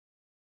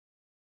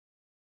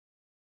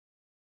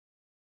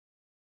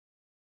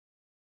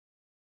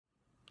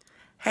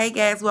Hey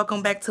guys,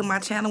 welcome back to my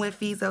channel with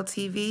Fizo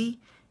TV,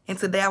 and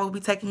today I will be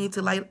taking you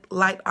to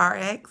Light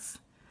RX.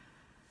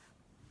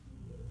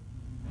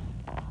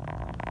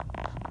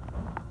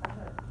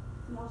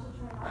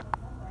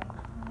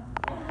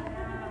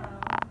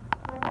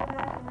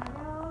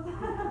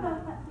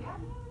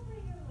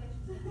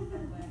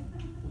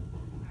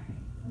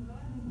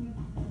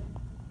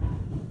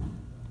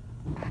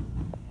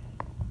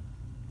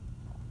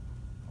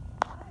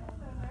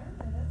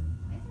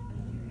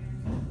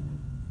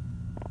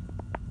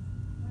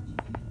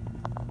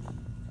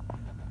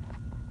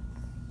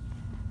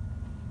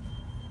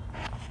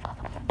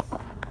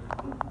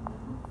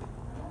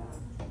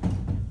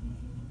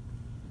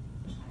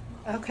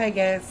 Okay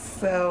guys,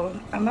 so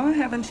I know I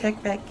haven't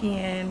checked back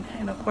in,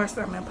 and of course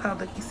I'm in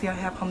public. You see I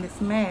have on this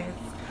mask,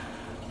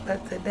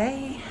 but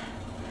today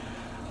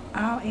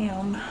I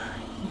am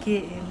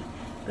getting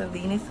the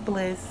Venus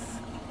Bliss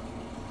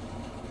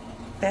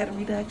fat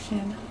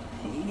reduction.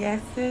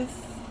 Yes sis.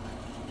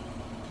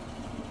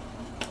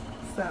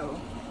 So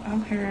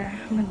I'm here,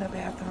 I'm in the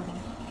bathroom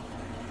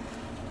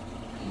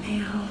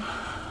now.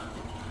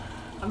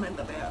 I'm in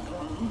the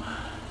bathroom,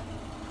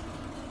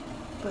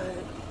 but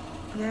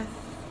yes.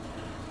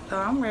 So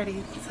I'm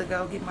ready to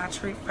go get my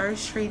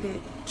first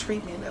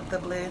treatment of the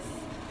Bliss.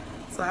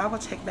 So I will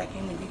check back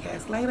in with you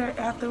guys later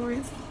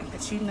afterwards and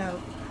let you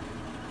know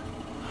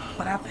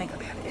what I think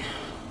about it.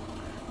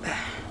 Bye.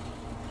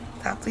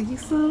 Talk to you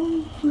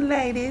soon,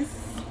 ladies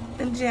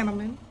and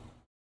gentlemen.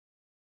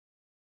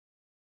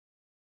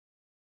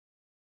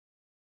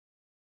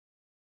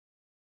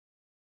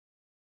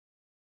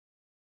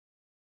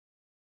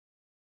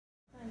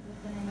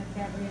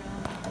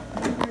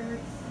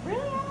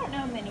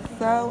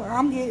 So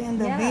I'm getting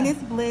the Venus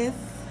Bliss,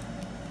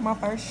 my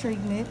first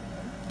treatment.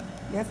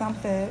 Yes, I'm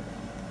fat.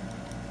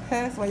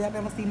 That's why y'all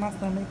gonna see my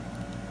stomach.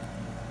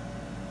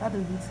 I do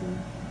YouTube.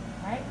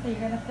 Alright, so you're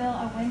gonna feel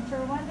a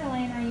winter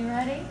wonderland. Are you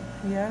ready?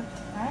 Yeah.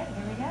 Alright,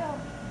 here we go.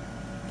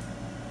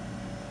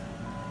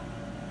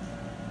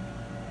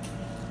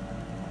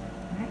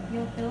 Alright,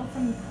 you'll feel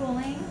some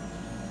cooling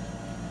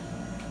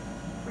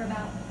for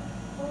about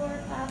 4 or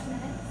 5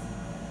 minutes.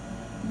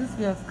 This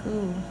feels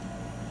cool.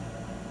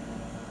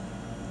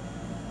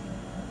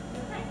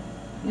 Okay?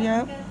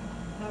 Yep. Good.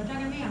 Oh, we're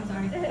talking to me? I'm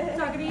sorry.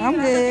 Talking to you? I'm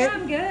good.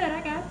 I'm good.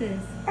 I got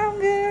this. I'm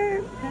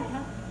good.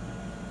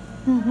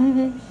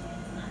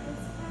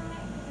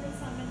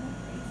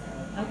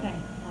 Okay,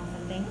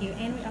 awesome. Thank you.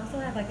 And we also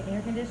have like an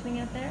air conditioning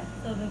up there,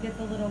 so if it gets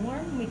a little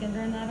warm, we can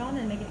turn that on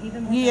and make it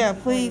even more. Yeah,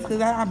 please, because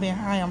I've been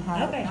high. I'm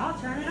hot. Okay, I'll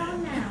turn it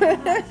on now. Girl,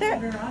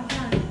 I've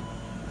done it.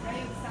 Are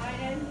you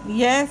excited?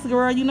 Yes,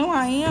 girl. You know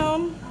I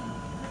am.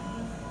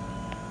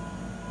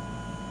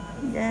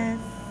 Yes.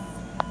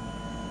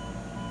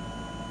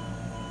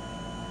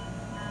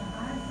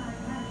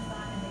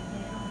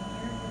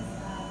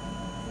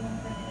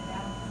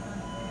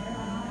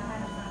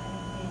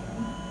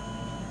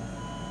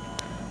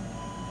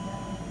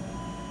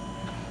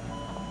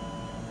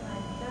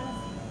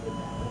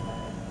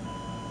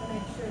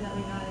 That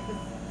we got it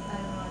because I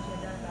don't know what she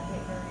had done about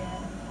paper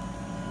yet.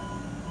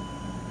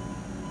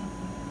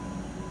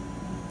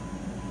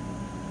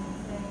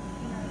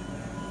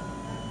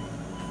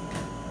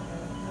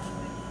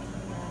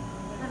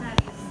 I had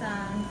you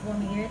sign for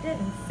me here. It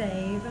didn't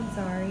save. I'm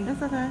sorry.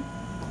 That's okay.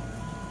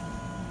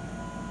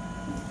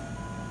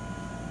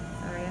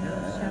 Sorry, I know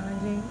it's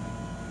challenging.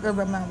 Because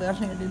I'm not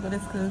left-handed, but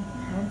it's cool.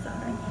 I'm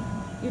sorry.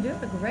 You're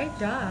doing a great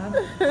job.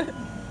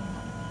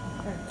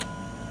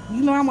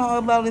 You know I'm going to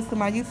upload this to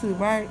my YouTube,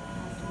 right?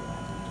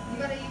 You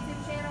got a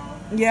YouTube channel?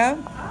 Yeah.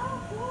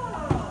 Oh, cool.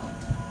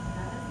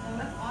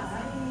 That's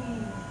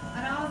awesome.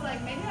 And I was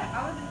like, maybe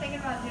I was thinking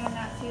about doing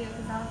that too,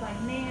 because I was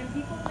like, man,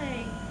 people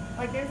make,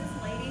 like, there's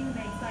this lady who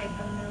makes like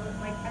a million,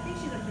 like, I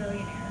think she's a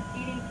billionaire,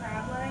 eating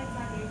crab legs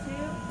on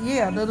YouTube.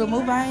 Yeah, the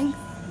mukbangs.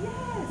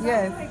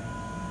 Yes. Yes.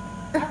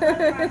 I was like, I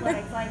love crab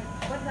legs. Like,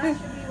 that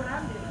should be what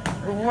I'm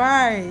doing.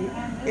 Right.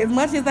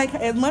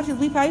 As much as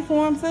we pay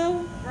for them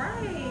too.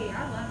 Right.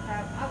 I love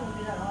crab. I will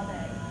do that all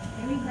day.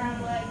 Give me crab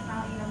legs,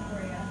 I'll eat them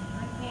for you.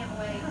 I can't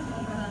wait to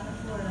eat some in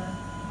Florida.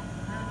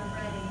 I'm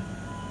ready.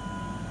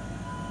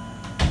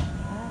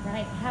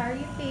 Alright, how are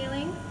you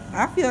feeling?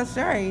 I feel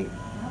straight.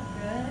 Oh,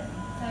 good.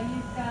 So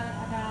you've got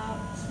about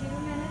 2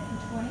 minutes and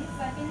 20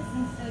 seconds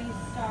until you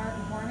start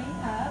warming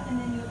up, and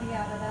then you'll be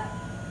out of that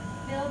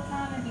build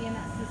time and be in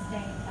that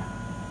sustained time.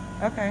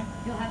 Okay.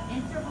 You'll have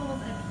intervals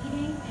of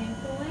heating and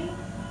cooling,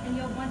 and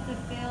you'll want to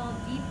feel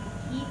deep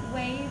heat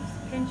waves,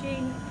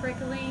 pinching,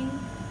 prickling.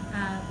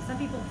 Some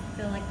people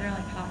feel like they're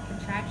like hot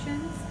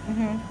contractions.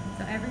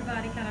 So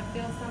everybody kind of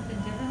feels something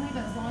differently,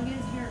 but as long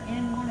as you're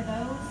in one of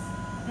those,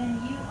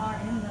 then you are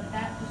in the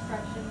fat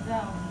destruction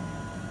zone.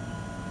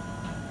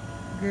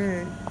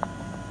 Good.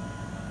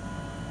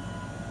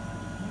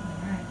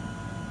 Alright.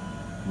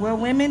 Well,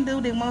 women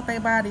do, they want their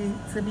body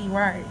to be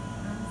right.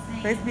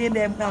 They spend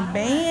that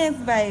bands,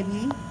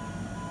 baby.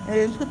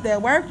 And put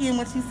that work in,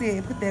 what she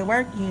said. Put that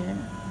work in.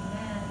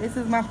 Yes. This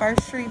is my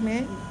first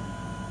treatment.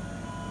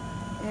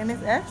 And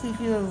it actually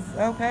feels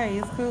okay.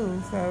 It's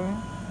cool. So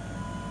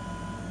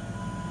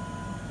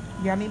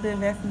Y'all need to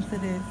invest into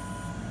this.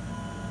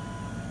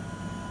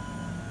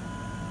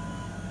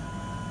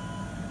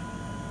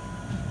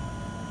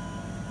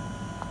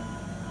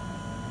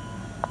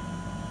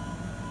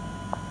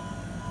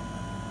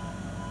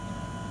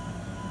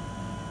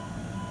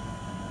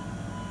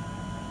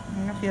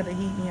 I feel the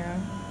heat now.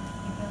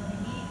 You feel the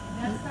heat.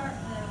 It does start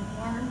to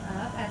warm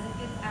up as it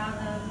gets out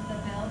of the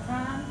bell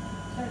time.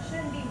 So it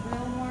shouldn't be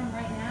real warm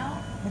right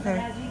now. Okay.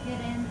 But as you get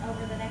in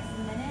over the next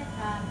minute,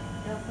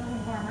 it'll feel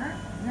warmer.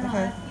 And then Okay.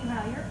 I'll ask you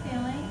how you're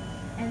feeling.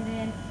 And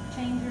then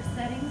change your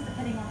settings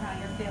depending on how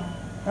you're feeling.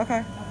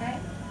 Okay. Okay?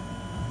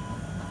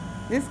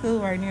 It's cool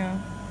right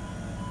now.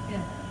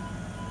 Good.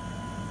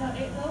 So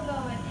it will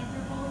go in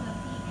intervals of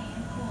heat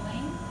and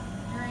cooling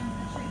during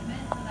the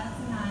treatment. So that's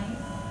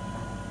nice.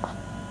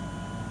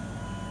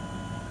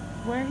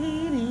 We're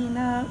heating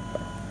up.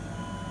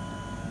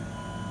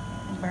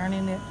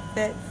 Burning the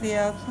fat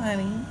cells,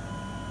 honey.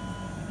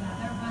 Yeah,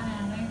 they're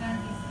running. They're going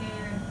to be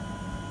scared.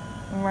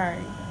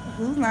 Right.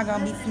 Who's not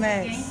gonna be Bliss is a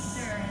snatched?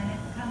 gangster and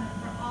it's coming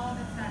for all of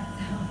its fat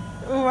cells.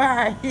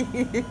 Right. That's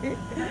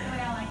the way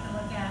I like to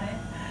look at it.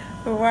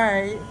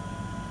 Right.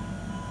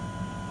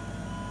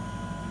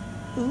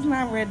 Who's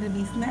not ready to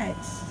be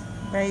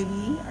snatched,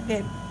 baby? I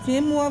got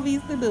 10 more of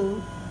these to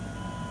do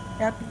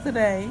after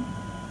today.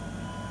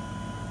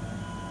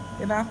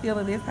 And I feel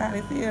it is hot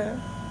as hell.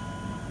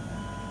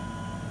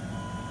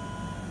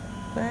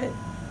 But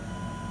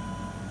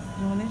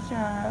doing its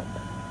job.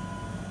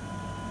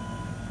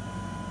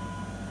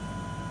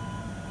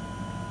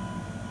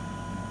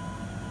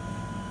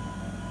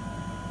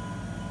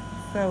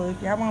 So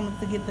if y'all want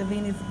to get the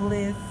Venus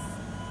Bliss,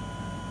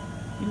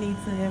 you need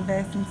to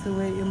invest into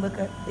it and look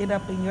it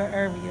up in your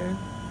area.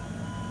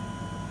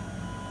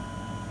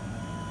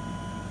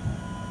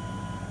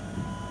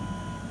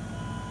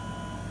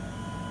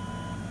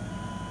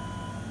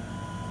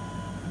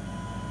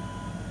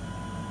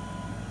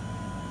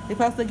 It's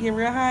supposed to get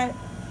real hot? It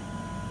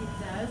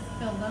does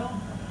feel a little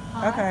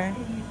hot. Okay. Are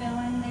you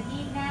feeling the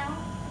heat now?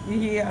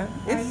 Yeah.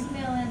 Are you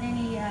feeling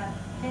any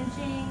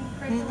pinching,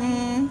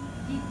 prickling,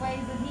 deep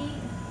waves of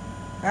heat?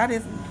 I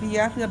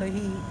feel the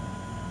heat.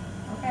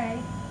 Okay.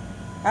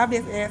 I'm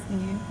just asking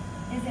you.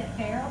 Is it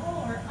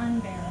bearable or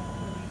unbearable,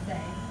 would you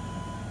say?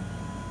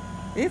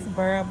 It's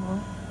bearable.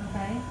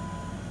 Okay.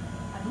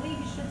 I believe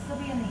you should still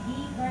be in the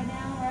heat right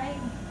now,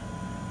 right?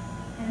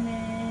 And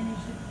then you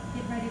should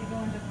get ready to go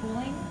into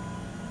cooling.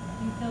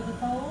 You feel the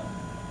cold?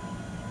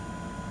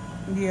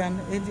 Yeah, I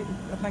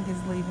think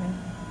it's leaving.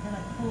 It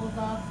like cools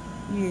off.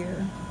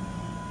 Yeah.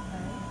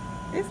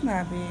 Okay. It's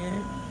not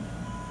bad.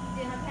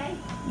 Doing okay?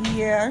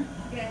 Yeah.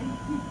 Good.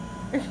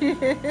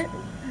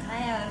 I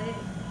have it.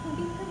 Can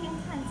be pretty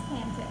intense,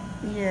 can't it?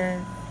 Yeah.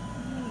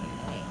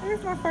 Okay.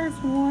 It's my first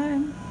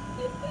one.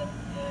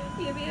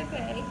 You'll be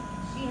okay.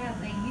 She has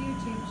a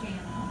YouTube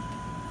channel.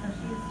 So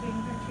she is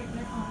doing her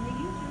treatment on the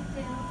YouTube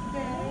channel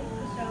today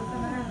to show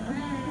some of her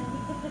friends.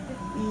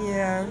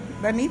 Yeah.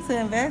 They need to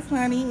invest,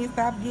 honey, and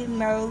stop getting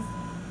those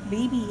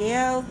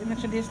BBLs in the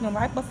traditional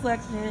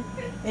liposuction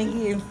and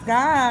getting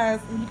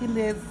scars, and you can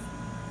just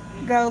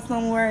go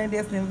somewhere and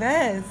just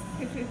invest.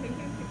 Are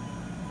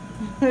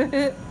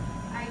you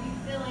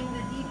feeling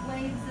the deep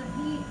waves of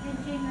heat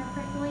pinching or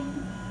prickling?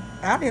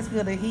 I just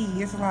feel the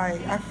heat. It's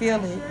like, I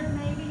feel it. Pressure,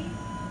 maybe?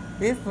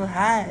 It's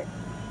hot.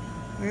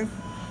 It's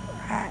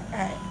hot,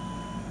 hot.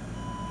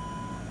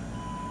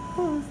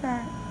 Who's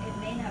that? It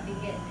may not be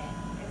getting it.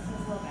 It's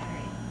his low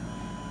battery.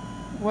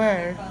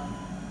 Where? Phone.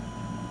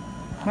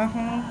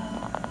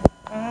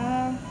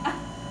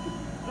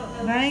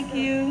 Thank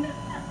you.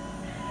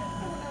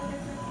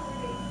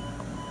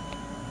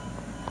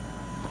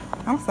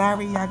 I'm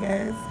sorry, y'all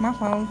guys. My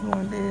phone's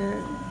going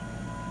dead.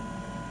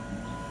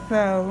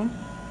 So,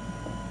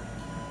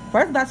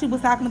 first I thought you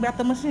was talking about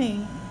the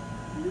machine.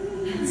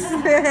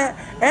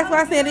 That's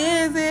why I said,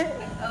 is it?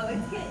 Oh,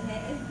 it's getting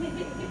it.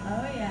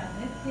 Oh yeah,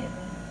 it's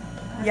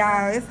getting.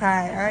 Y'all, it's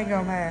hot. I ain't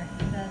gonna lie.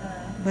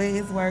 But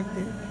it's worth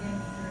it.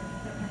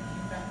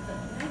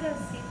 Let me go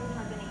see if we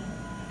have any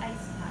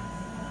ice packs.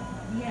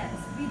 Yes,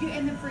 we do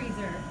in the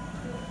freezer.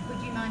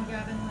 Would you mind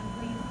grabbing one,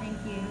 please? Thank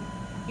you.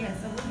 Yes,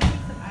 so we'll give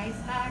you some ice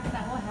packs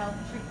that will help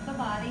treat the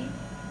body,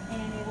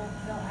 and it won't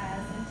feel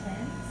as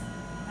intense.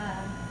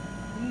 Are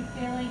you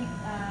feeling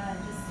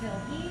just still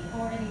heat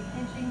or any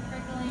pinching,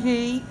 prickling?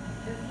 Heat.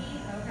 Just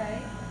heat,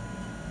 okay.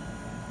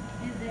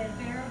 Is it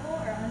bearable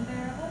or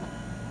unbearable?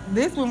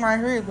 This one right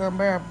here is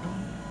unbearable.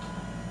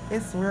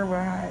 It's real,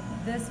 real hot.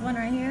 This one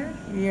right here?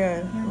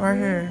 Yeah, right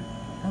here.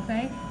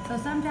 Okay, so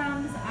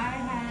sometimes I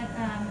had,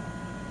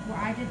 where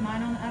I did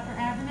mine on the upper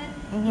abdomen,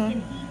 Mhm. it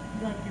can heat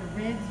like your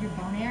ribs, your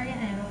bone area,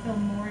 and it'll feel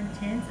more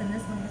intense, and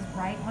this one is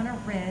right on a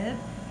rib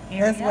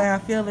area. That's why I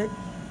feel it.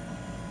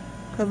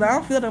 Because I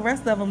don't feel the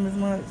rest of them as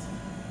much.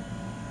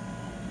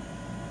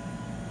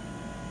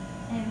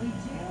 And we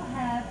do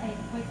have a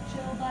quick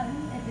chill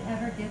button. If it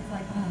ever gets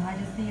like, oh, I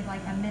just need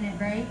like a minute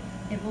break,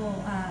 it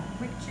will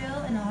quick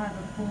chill, and it'll have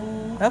a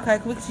full. Okay,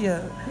 quick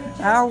chill. Quick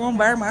chill. I don't want to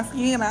burn my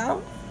skin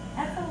out.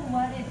 That's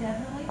what it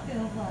definitely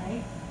feels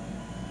like.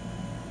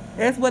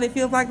 That's what it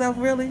feels like though,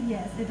 really?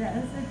 Yes, it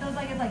does. It feels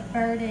like it's like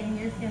burning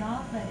your skin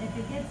off, but if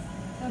it gets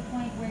to a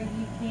point where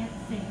you can't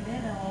stand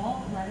it at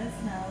all, let us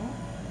know.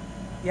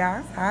 Yeah,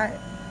 it's hot.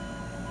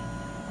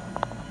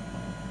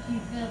 Do you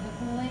feel the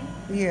cooling?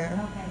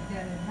 Yeah. Okay,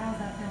 good. How's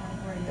that feeling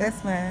for you? That's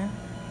fine.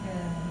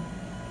 Good.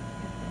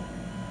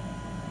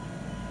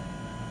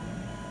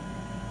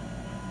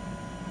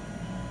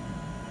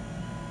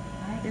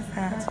 Alright, It's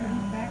hot, start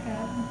y'all. back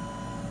up.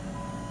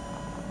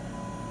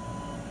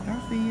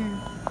 I see you.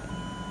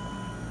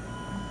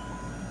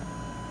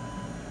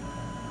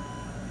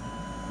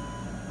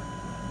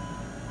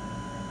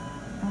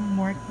 I'm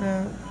worked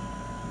up.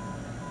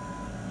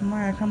 I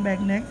might come back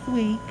next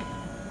week.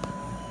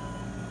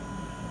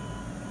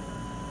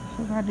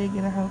 Cause I did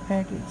get a whole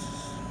package.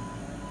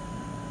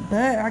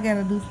 But I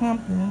gotta do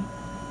something.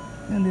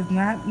 And it's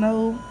not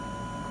no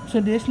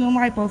traditional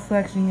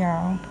liposuction,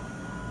 y'all.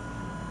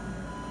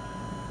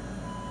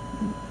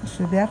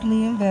 Should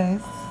definitely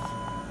invest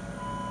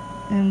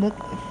and look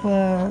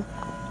for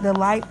the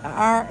Light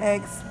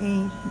RX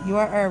in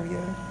your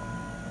area,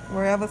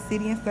 wherever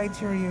city and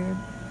state you're in.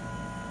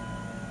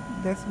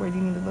 That's where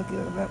you need to look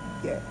it up.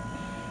 Yeah,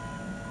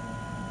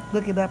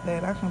 look it up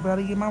at. I can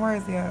barely get my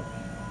words out.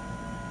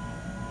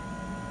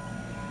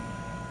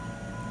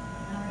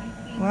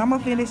 Alright. Well, I'm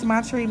gonna finish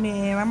my treatment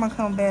and I'm gonna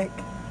come back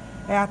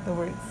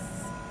afterwards.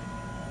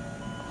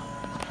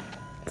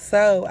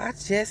 So I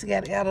just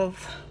got out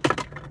of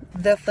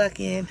the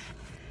fucking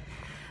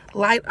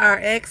Light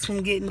RX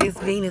from getting this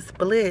Venus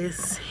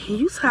Bliss.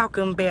 You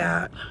talking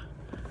about,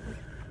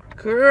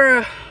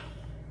 girl,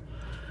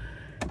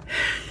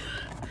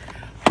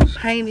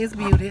 pain is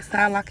beauty. That's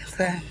all I can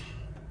say.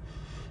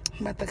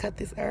 I'm about to cut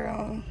this hair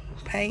on.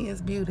 Pain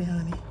is beauty,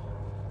 honey.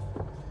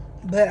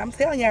 But I'm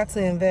telling y'all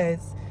to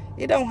invest.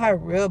 It don't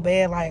hurt real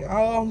bad, like,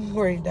 oh, I'm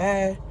worried to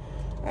die.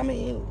 I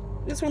mean,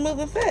 it's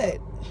removing fat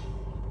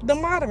the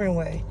modern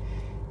way.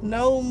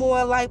 No more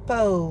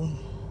lipo.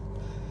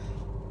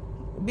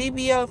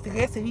 BBO,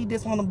 forget if you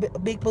just want a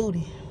big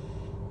booty.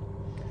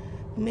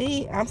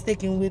 Me, I'm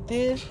sticking with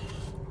this.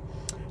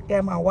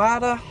 Got my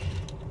water.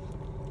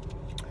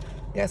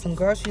 Got some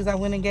groceries I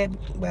went and got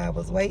while I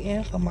was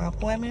waiting for my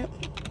appointment.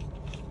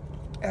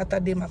 After I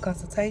did my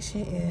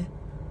consultation, and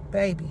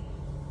baby,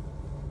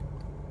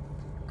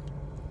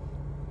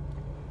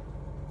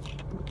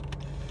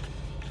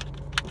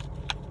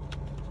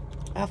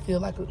 I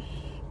feel like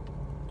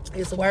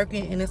it's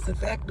working and it's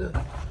effective.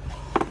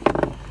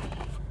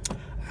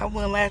 I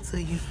wouldn't lie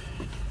to you.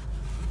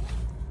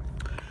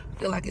 I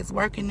feel like it's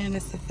working and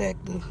it's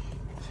effective.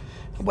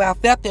 Well, I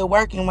felt it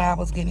working while I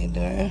was getting it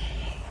done.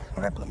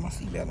 I put my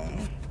seatbelt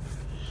on.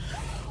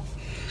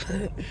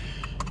 But,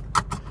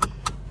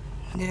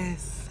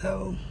 yes,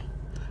 so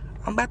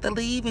I'm about to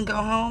leave and go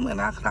home,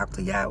 and I'll talk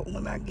to y'all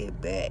when I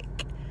get back.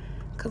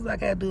 Because I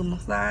got to do a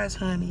massage,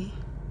 honey,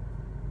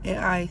 and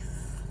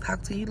ice.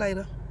 Talk to you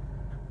later.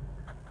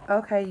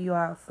 Okay, you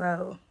all,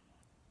 so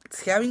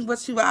tell me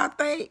what you all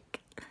think.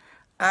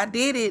 I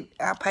did it.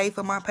 I paid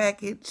for my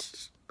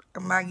package.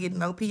 I'm not getting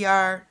no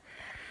PR.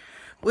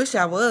 Wish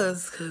I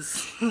was,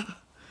 because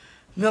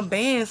them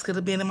bands could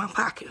have been in my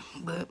pocket.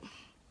 But,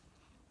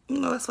 you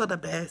know, it's for the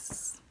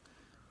best.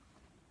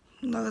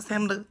 You know, it's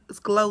time to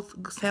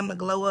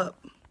glow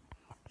up.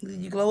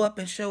 You glow up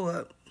and show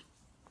up.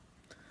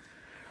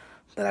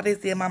 But I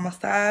just did my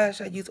massage.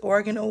 I used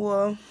argan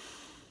oil.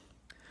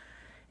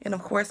 And,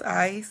 of course,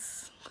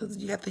 ice. Because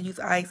you have to use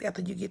ice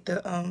after you get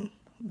the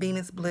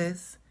Venus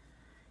Bliss.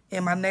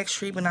 And my next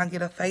treatment, I'll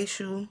get a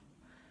facial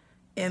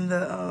and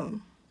the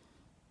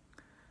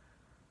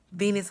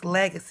Venus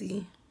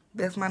Legacy.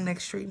 That's my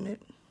next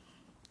treatment.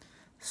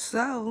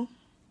 So,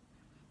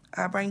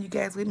 I'll bring you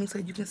guys with me so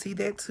you can see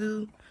that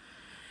too.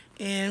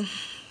 And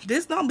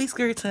just don't be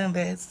scared to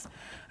invest.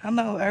 I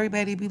know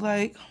everybody be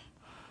like,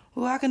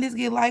 well, I can just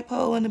get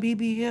lipo and the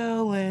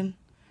BBL, and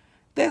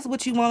that's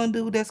what you want to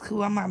do. That's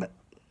cool. I'm not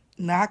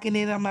knocking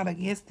it. I'm not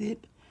against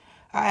it.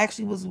 I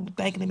actually was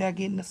thinking about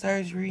getting the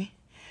surgery.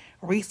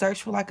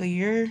 Researched for like a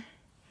year.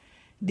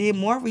 Did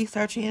more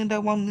research and ended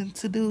up wanting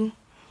to do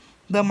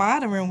the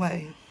modern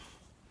way.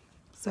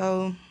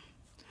 So,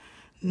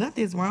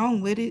 nothing's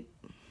wrong with it,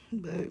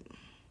 but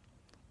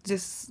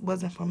just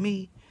wasn't for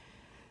me.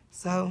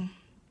 So,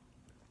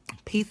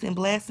 peace and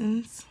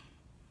blessings.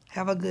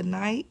 Have a good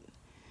night,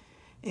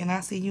 and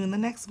I'll see you in the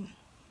next one.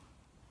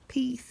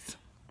 Peace.